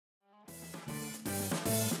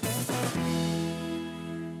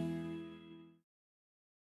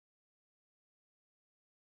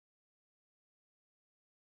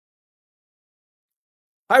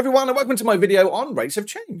Hi everyone and welcome to my video on rates of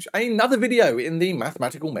change. Another video in the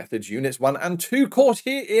Mathematical Methods Units 1 and 2 course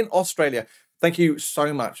here in Australia. Thank you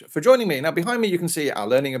so much for joining me. Now behind me you can see our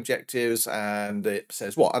learning objectives and it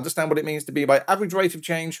says what? Understand what it means to be by average rate of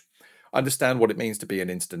change. Understand what it means to be an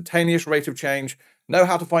instantaneous rate of change. Know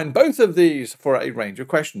how to find both of these for a range of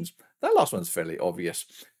questions. That last one's fairly obvious.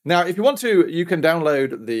 Now, if you want to, you can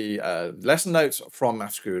download the lesson notes from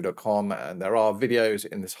mathsguru.com, and there are videos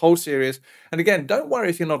in this whole series. And again, don't worry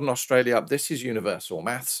if you're not in Australia, this is universal.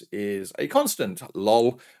 Maths is a constant,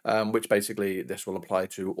 lol, which basically this will apply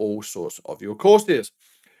to all sorts of your courses.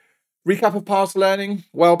 Recap of past learning.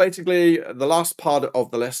 Well, basically, the last part of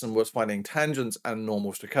the lesson was finding tangents and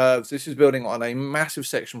normals to curves. This is building on a massive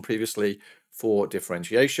section previously for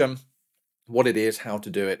differentiation. What it is, how to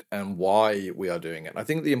do it, and why we are doing it. I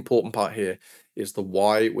think the important part here is the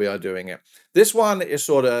why we are doing it. This one is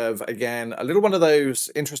sort of, again, a little one of those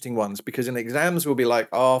interesting ones, because in exams we'll be like,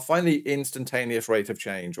 oh, find the instantaneous rate of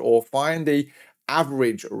change or find the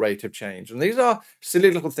average rate of change. And these are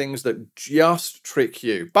silly little things that just trick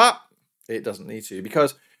you, but it doesn't need to,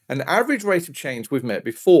 because an average rate of change we've met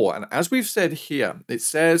before. And as we've said here, it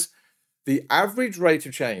says the average rate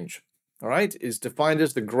of change, all right, is defined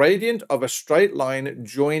as the gradient of a straight line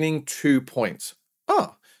joining 2 points.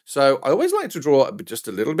 So I always like to draw just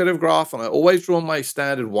a little bit of graph, and I always draw my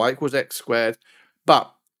standard y equals x squared.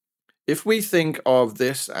 But if we think of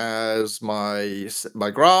this as my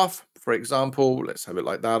graph, for example, let's have it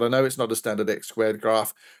like that. I know it's not a standard x squared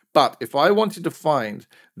graph, but if I wanted to find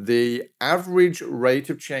the average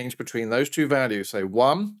rate of change between those two values, say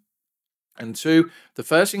 1 and 2, the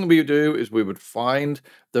first thing we would do is we would find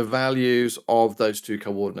the values of those two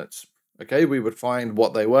coordinates. Okay, we would find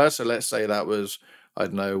what they were. So let's say that was, I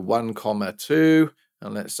don't know, 1, 2,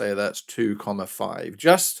 and let's say that's 2, 5.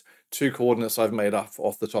 Just two coordinates I've made up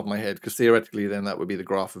off the top of my head, because theoretically then that would be the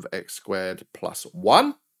graph of x squared plus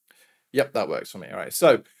 1. Yep, that works for me. All right,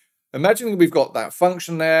 so imagine we've got that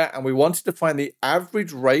function there, and we wanted to find the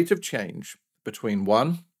average rate of change between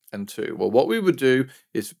 1 and 2. Well, what we would do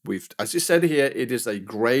is as you said here, it is a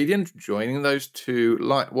gradient joining those two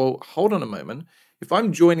lines. Well, hold on a moment. If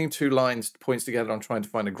I'm joining two points together, I'm trying to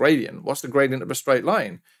find a gradient. What's the gradient of a straight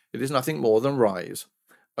line? It is nothing more than rise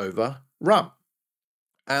over run.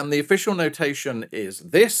 And the official notation is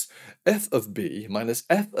this: f of b minus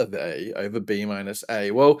f of a over b minus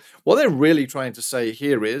a. Well, what they're really trying to say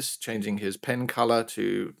here is, changing his pen color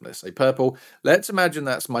to, let's say, purple, let's imagine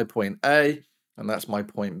that's my point A, and that's my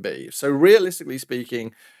point B. So realistically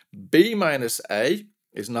speaking, B minus A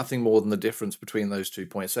is nothing more than the difference between those 2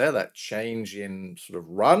 points there, that change in sort of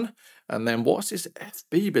run. And then what's this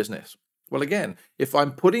FB business? Well, again, if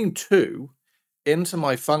I'm putting 2 into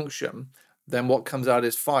my function, then what comes out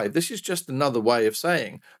is 5. This is just another way of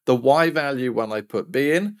saying the y value when I put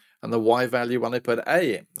B in and the y value when I put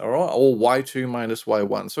A in, all right? Or y2 minus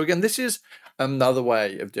y1. So again, this is another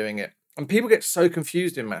way of doing it. And people get so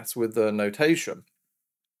confused in maths with the notation.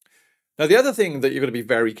 Now, the other thing that you're going to be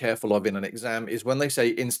very careful of in an exam is when they say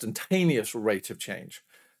instantaneous rate of change.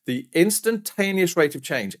 The instantaneous rate of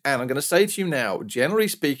change, and I'm going to say to you now, generally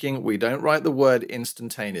speaking, we don't write the word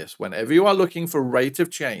instantaneous. Whenever you are looking for rate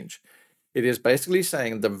of change, it is basically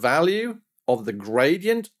saying the value of the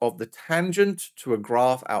gradient of the tangent to a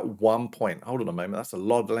graph at 1 point. Hold on a moment, that's a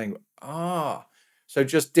lot of language. So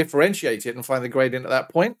just differentiate it and find the gradient at that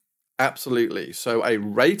point? Absolutely. So a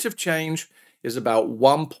rate of change is about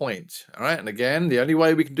 1 point. All right. And again, the only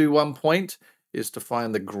way we can do 1 point is to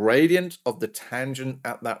find the gradient of the tangent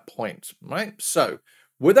at that point. Right. So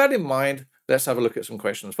with that in mind, let's have a look at some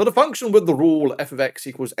questions. For the function with the rule f of x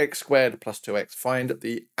equals x squared plus 2x, find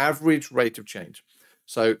the average rate of change.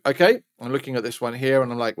 So, okay, I'm looking at this one here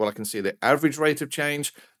and I'm like, well, I can see the average rate of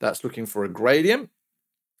change. That's looking for a gradient.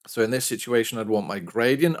 So in this situation, I'd want my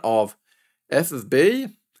gradient of f of b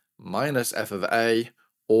minus f of a,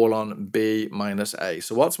 all on b minus a.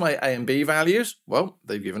 So what's my a and b values? Well,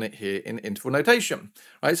 they've given it here in interval notation,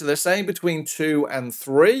 right? So they're saying between 2 and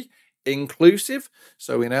 3 inclusive.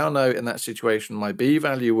 So we now know in that situation, my b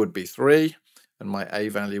value would be 3 and my a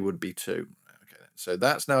value would be 2. Okay, so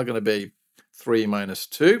that's now going to be 3 minus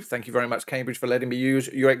 2. Thank you very much, Cambridge, for letting me use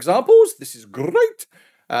your examples. This is great.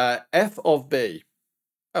 F of b.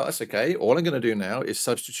 Oh, that's okay. All I'm going to do now is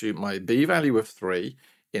substitute my b value of 3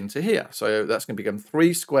 into here. So that's going to become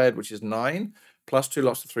 3 squared, which is 9, plus 2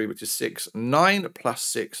 lots of 3, which is 6. 9 plus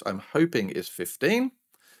 6, I'm hoping, is 15.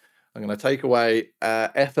 I'm going to take away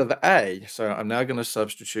f of a. So I'm now going to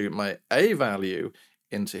substitute my a value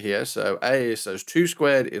into here. So a is, so 2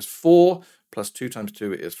 squared is 4, plus 2 times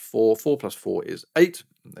 2 is 4. 4 plus 4 is 8.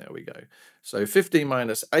 There we go. So 15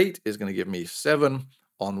 minus 8 is going to give me 7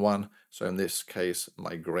 on 1. So in this case,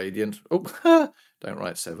 my gradient, oh, don't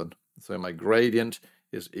write 7. So my gradient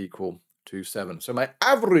is equal to 7. So my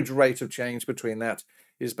average rate of change between that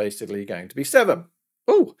is basically going to be 7.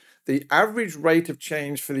 Oh, the average rate of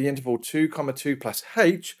change for the interval 2, 2 plus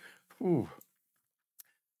h. Ooh.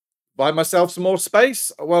 Buy myself some more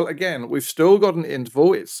space. Well, again, we've still got an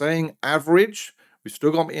interval. It's saying average. We've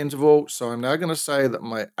still got my interval. So I'm now going to say that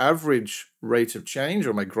my average rate of change,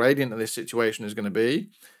 or my gradient in this situation, is going to be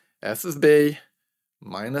f of b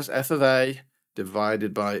minus f of a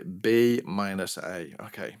divided by b minus a.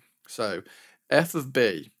 Okay, so f of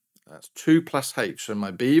b, that's 2 plus h. So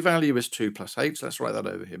my b value is 2 plus h. Let's write that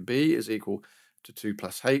over here. b is equal to 2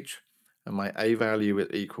 plus h, and my a value is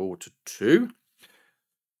equal to 2.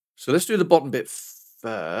 So let's do the bottom bit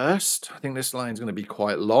first. I think this line is going to be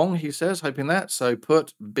quite long, he says, hoping that. So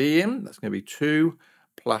put b in. That's going to be 2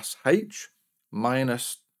 plus h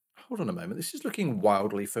minus, hold on a moment, this is looking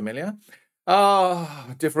wildly familiar.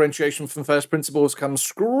 Differentiation from first principles comes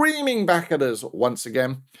screaming back at us once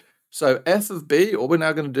again. So f of b, all we're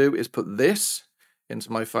now going to do is put this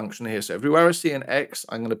into my function here. So everywhere I see an x,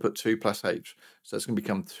 I'm going to put 2 plus h. So it's going to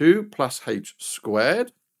become 2 plus h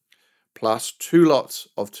squared plus 2 lots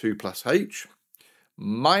of 2 plus h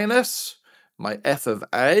minus my f of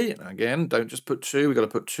a. Again, don't just put 2, we've got to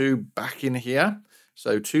put 2 back in here.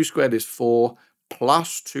 So 2 squared is 4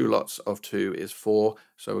 plus 2 lots of 2 is 4.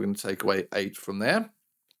 So we're going to take away 8 from there.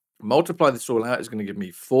 Multiply this all out is going to give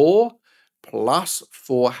me 4 plus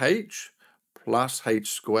 4h plus h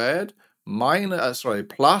squared minus,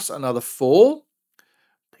 plus another 4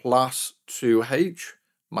 plus 2h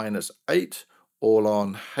minus 8 all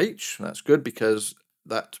on h. That's good because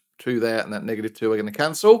that 2 there and that negative 2 are going to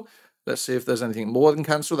cancel. Let's see if there's anything more than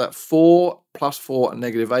cancel. That 4 plus 4 and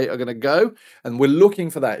negative 8 are going to go. And we're looking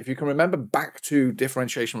for that. If you can remember back to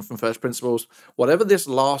differentiation from first principles, whatever this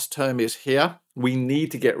last term is here, we need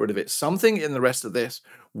to get rid of it. Something in the rest of this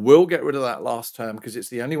will get rid of that last term because it's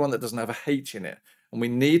the only one that doesn't have a h in it. And we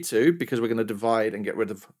need to because we're going to divide and get rid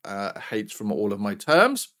of h from all of my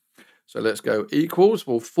terms. So let's go equals,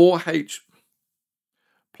 well, 4h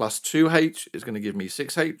plus 2h is going to give me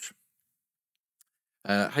 6h.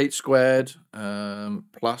 H squared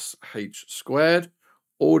plus h squared,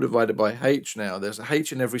 all divided by h. Now, there's a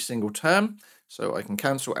h in every single term, so I can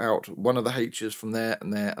cancel out one of the h's from there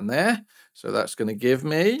and there and there. So that's going to give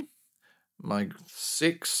me my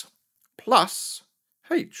 6 plus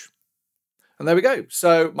h. And there we go.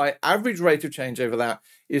 So my average rate of change over that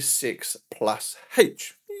is 6 plus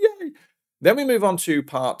h. Yay! Then we move on to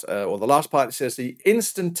part, or the last part. It says the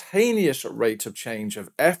instantaneous rate of change of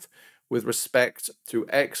f with respect to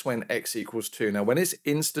x when x equals 2. Now, when it's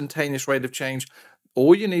instantaneous rate of change,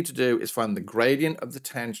 all you need to do is find the gradient of the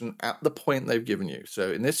tangent at the point they've given you.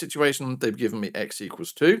 So in this situation, they've given me x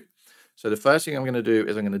equals 2. So the first thing I'm going to do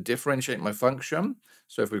is I'm going to differentiate my function.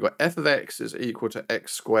 So if we've got f of x is equal to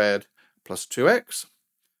x squared plus 2x,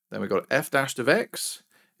 then we've got f dashed of x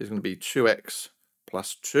is going to be 2x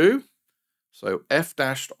plus 2. So f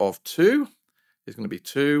dashed of 2 is going to be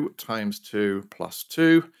 2 times 2 plus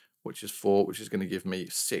 2, which is 4, which is going to give me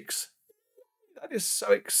 6. That is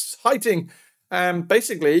so exciting.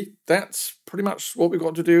 Basically, that's pretty much what we've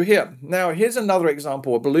got to do here. Now, here's another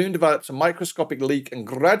example. A balloon develops a microscopic leak and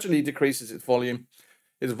gradually decreases its volume.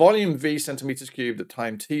 Its volume v centimeters cubed at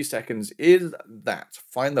time t seconds is that.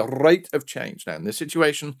 Find the rate of change. Now, in this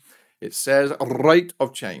situation, it says rate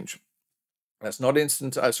of change. That's not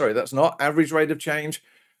that's not average rate of change.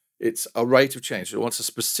 It's a rate of change. It wants a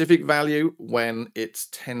specific value when it's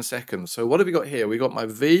 10 seconds. So what have we got here? We got my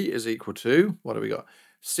v is equal to, what have we got?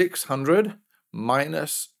 600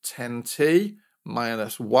 minus 10t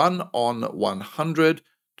minus 1 on 100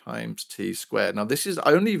 times t squared. Now, this is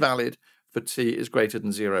only valid for t is greater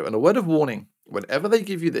than 0. And a word of warning, whenever they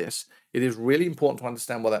give you this, it is really important to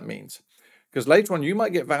understand what that means. Because later on, you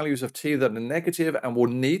might get values of t that are negative and will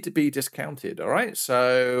need to be discounted, all right?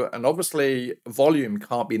 So, and obviously, volume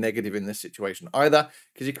can't be negative in this situation either,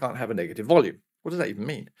 because you can't have a negative volume. What does that even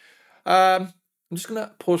mean? I'm just going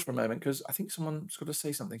to pause for a moment, because I think someone's got to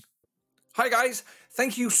say something. Hi guys,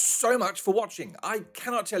 thank you so much for watching. I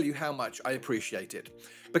cannot tell you how much I appreciate it.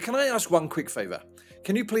 But can I ask one quick favor?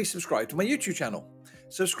 Can you please subscribe to my YouTube channel?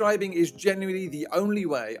 Subscribing is genuinely the only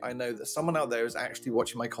way I know that someone out there is actually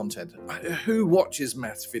watching my content. Who watches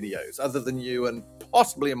maths videos other than you and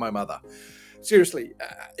possibly my mother? Seriously,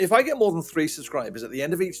 if I get more than 3 subscribers at the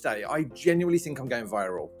end of each day, I genuinely think I'm going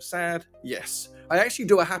viral. Sad? Yes. I actually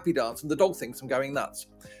do a happy dance and the dog thinks I'm going nuts.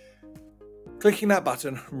 Clicking that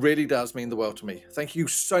button really does mean the world to me. Thank you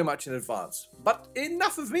so much in advance. But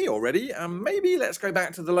enough of me already. Maybe let's go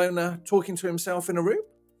back to the loner talking to himself in a room.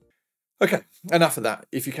 Okay, enough of that.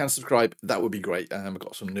 If you can subscribe, that would be great. I've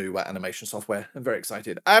got some new animation software. I'm very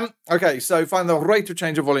excited. Okay, so find the rate of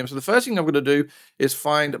change of volume. So the first thing I'm going to do is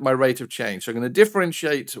find my rate of change. So I'm going to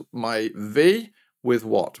differentiate my V with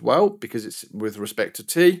what? Well, because it's with respect to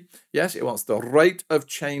T. Yes, it wants the rate of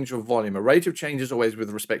change of volume. A rate of change is always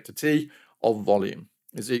with respect to T of volume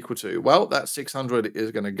is equal to, well, that 600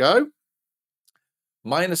 is going to go.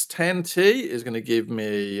 Minus 10T is going to give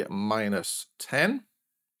me minus 10.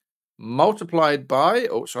 Multiplied by,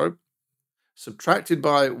 subtracted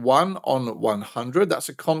by 1 on 100. That's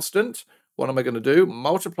a constant. What am I going to do?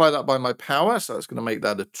 Multiply that by my power. So it's going to make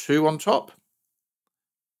that a 2 on top.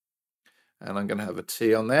 And I'm going to have a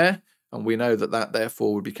T on there. And we know that that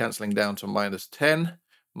therefore would be cancelling down to minus 10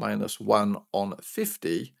 minus 1 on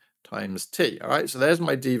 50 times T. All right, so there's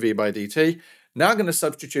my dV by dt. Now I'm going to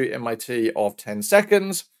substitute in my T of 10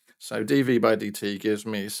 seconds. So dV by dt gives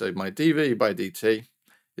me, so my dV by dt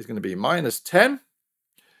is going to be minus 10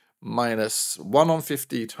 minus 1 on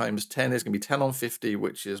 50 times 10 is going to be 10 on 50,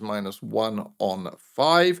 which is minus 1 on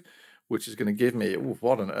 5, which is going to give me, ooh,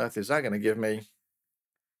 what on earth is that going to give me?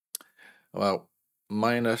 Well,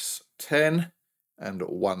 minus 10 and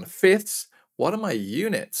 1/5. What are my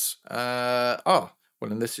units? Well,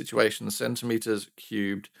 in this situation, centimeters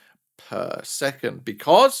cubed per second,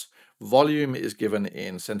 because volume is given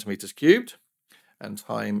in centimeters cubed and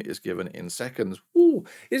time is given in seconds. Ooh,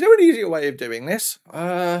 is there an easier way of doing this?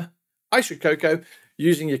 I should Coco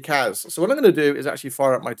using your CAS. So what I'm going to do is actually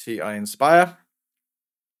fire up my TI Inspire.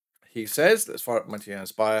 He says, let's fire up my TI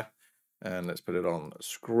Inspire and let's put it on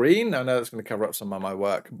screen. Now, that's going to cover up some of my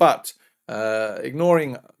work, but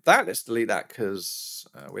ignoring that, let's delete that because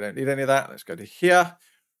we don't need any of that. Let's go to here.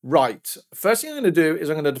 Right, first thing I'm going to do is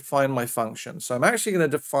I'm going to define my function. So I'm actually going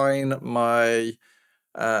to define my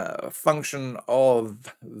function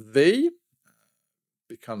of V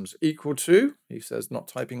becomes equal to, he says, not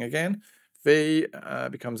typing again, V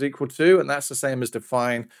becomes equal to, and that's the same as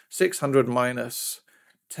define 600 minus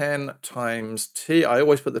 10 times T. I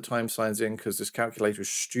always put the time signs in because this calculator is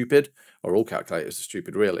stupid, or all calculators are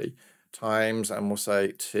stupid really, times, and we'll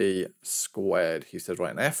say T squared. He said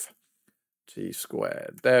write an F, T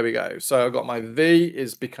squared. There we go. So I've got my V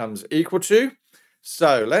becomes equal to.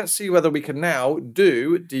 So let's see whether we can now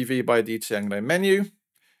do dV by dt. I'm going to menu,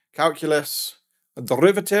 calculus,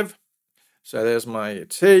 derivative. So there's my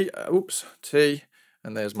T, T,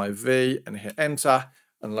 and there's my V, and hit enter.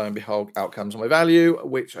 And lo and behold, out comes my value,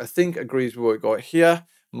 which I think agrees with what we got here.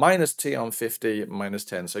 Minus T on 50, minus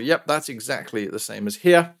 10. So yep, that's exactly the same as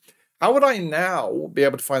here. How would I now be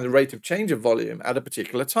able to find the rate of change of volume at a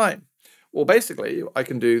particular time? Well, basically, I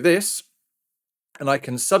can do this, and I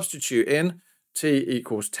can substitute in T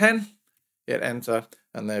equals 10, hit enter,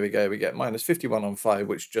 and there we go. We get minus 51 on 5,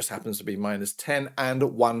 which just happens to be minus 10 and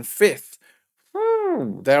 1/5.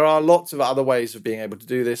 There are lots of other ways of being able to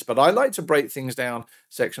do this, but I like to break things down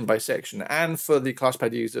section by section. And for the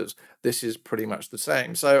ClassPad users, this is pretty much the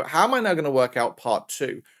same. So how am I now going to work out part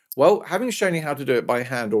 2? Well, having shown you how to do it by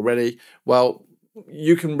hand already, well,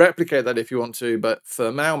 you can replicate that if you want to, but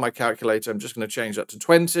for now, my calculator, I'm just going to change that to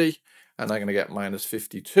 20, and I'm going to get minus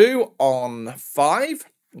 52 on 5,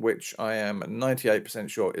 which I am 98%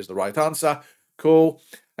 sure is the right answer. Cool.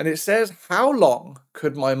 And it says, how long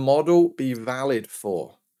could my model be valid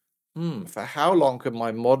for? For how long could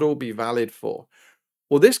my model be valid for?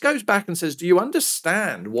 Well, this goes back and says, do you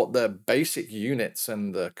understand what the basic units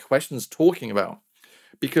and the question's talking about?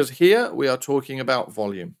 Because here we are talking about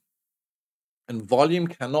volume. And volume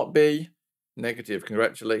cannot be negative.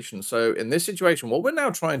 Congratulations. So in this situation, what we're now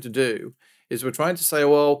trying to do is we're trying to say,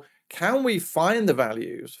 well, can we find the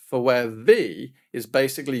values for where V is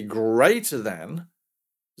basically greater than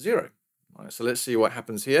 0? All right, so let's see what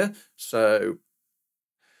happens here. So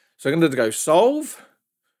I'm going to go solve.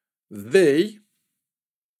 V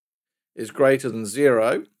is greater than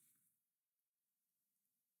 0,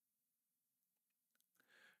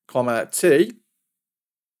 comma T,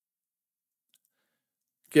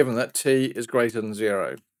 given that T is greater than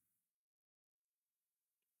 0.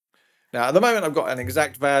 Now, at the moment, I've got an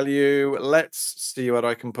exact value. Let's see what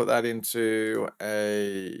I can put that into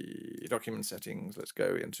a document settings. Let's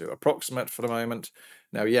go into approximate for the moment.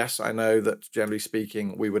 Now, yes, I know that generally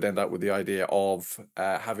speaking, we would end up with the idea of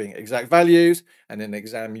having exact values, and in an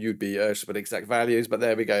exam, you'd be urged to put exact values, but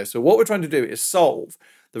there we go. So what we're trying to do is solve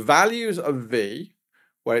the values of V,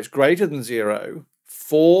 where it's greater than 0,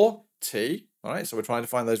 for T. All right, so we're trying to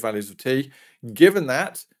find those values of T, given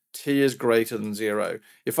that T is greater than 0.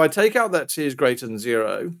 If I take out that T is greater than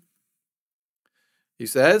 0, he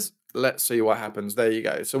says, let's see what happens. There you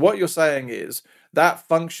go. So what you're saying is that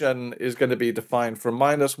function is going to be defined from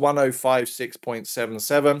minus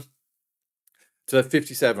 1056.77 to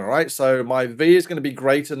 57, right? So my v is going to be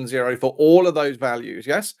greater than 0 for all of those values,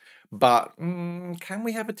 yes? But can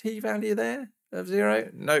we have a t value there of 0?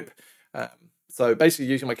 Nope. So basically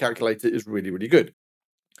using my calculator is really, really good.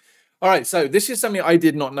 All right, so this is something I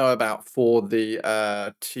did not know about for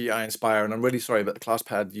the TI Inspire, and I'm really sorry, but the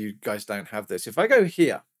ClassPad, you guys don't have this. If I go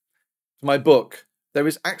here to my book, there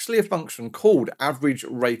is actually a function called average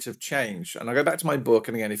rate of change. And I go back to my book,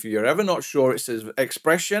 and again, if you're ever not sure, it says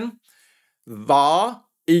expression var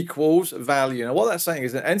equals value. Now, what that's saying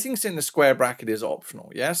is that anything that's in the square bracket is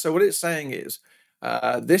optional. Yeah. So what it's saying is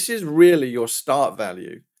this is really your start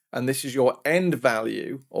value, and this is your end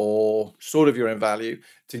value, or sort of your end value,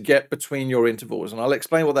 to get between your intervals. And I'll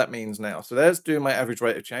explain what that means now. So there's doing my average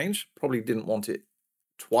rate of change. Probably didn't want it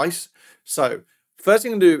twice. So first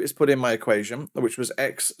thing to do is put in my equation, which was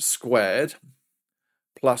x squared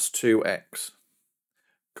plus 2x,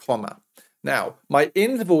 comma. Now, my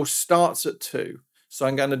interval starts at 2. So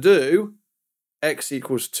I'm going to do x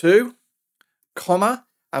equals 2, comma,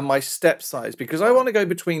 and my step size, because I want to go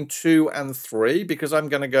between 2 and 3, because I'm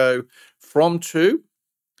going to go from 2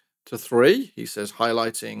 to 3. He says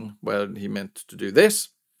highlighting where he meant to do this.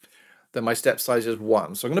 Then my step size is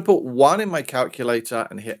 1. So I'm going to put 1 in my calculator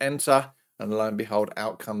and hit enter. And lo and behold,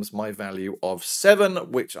 out comes my value of 7,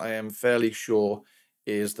 which I am fairly sure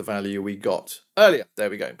is the value we got earlier. There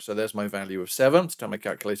we go. So there's my value of 7. Let's turn my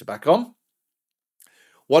calculator back on.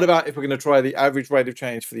 What about if we're going to try the average rate of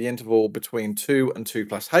change for the interval between 2 and 2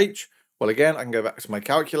 plus h? Well, again, I can go back to my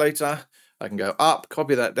calculator. I can go up,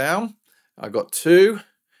 copy that down. I've got 2.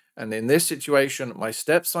 And in this situation, my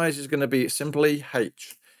step size is going to be simply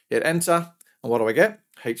h. Hit enter. And what do I get?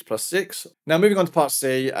 H plus 6. Now, moving on to part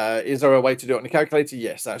C, is there a way to do it on a calculator?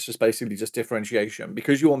 Yes, that's just basically just differentiation.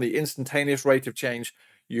 Because you want the instantaneous rate of change,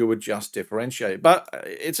 you would just differentiate. But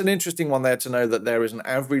it's an interesting one there to know that there is an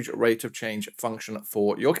average rate of change function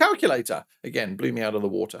for your calculator. Again, blew me out of the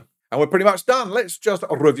water. And we're pretty much done. Let's just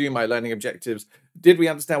review my learning objectives. Did we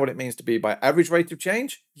understand what it means to be by average rate of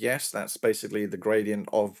change? Yes, that's basically the gradient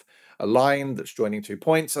of a line that's joining 2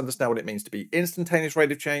 points. Understand what it means to be instantaneous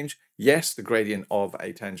rate of change? Yes, the gradient of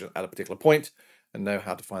a tangent at a particular point. And know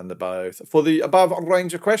how to find the both for the above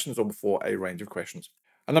range of questions or for a range of questions.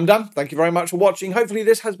 And I'm done. Thank you very much for watching. Hopefully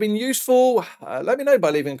this has been useful. Let me know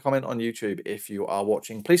by leaving a comment on YouTube if you are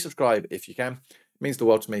watching. Please subscribe if you can. It means the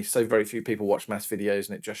world to me. So very few people watch maths videos,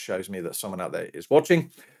 and it just shows me that someone out there is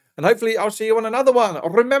watching. And hopefully I'll see you on another one.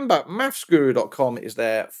 Remember, mathsguru.com is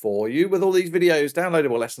there for you with all these videos,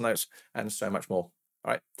 downloadable lesson notes, and so much more.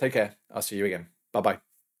 All right, take care. I'll see you again. Bye-bye.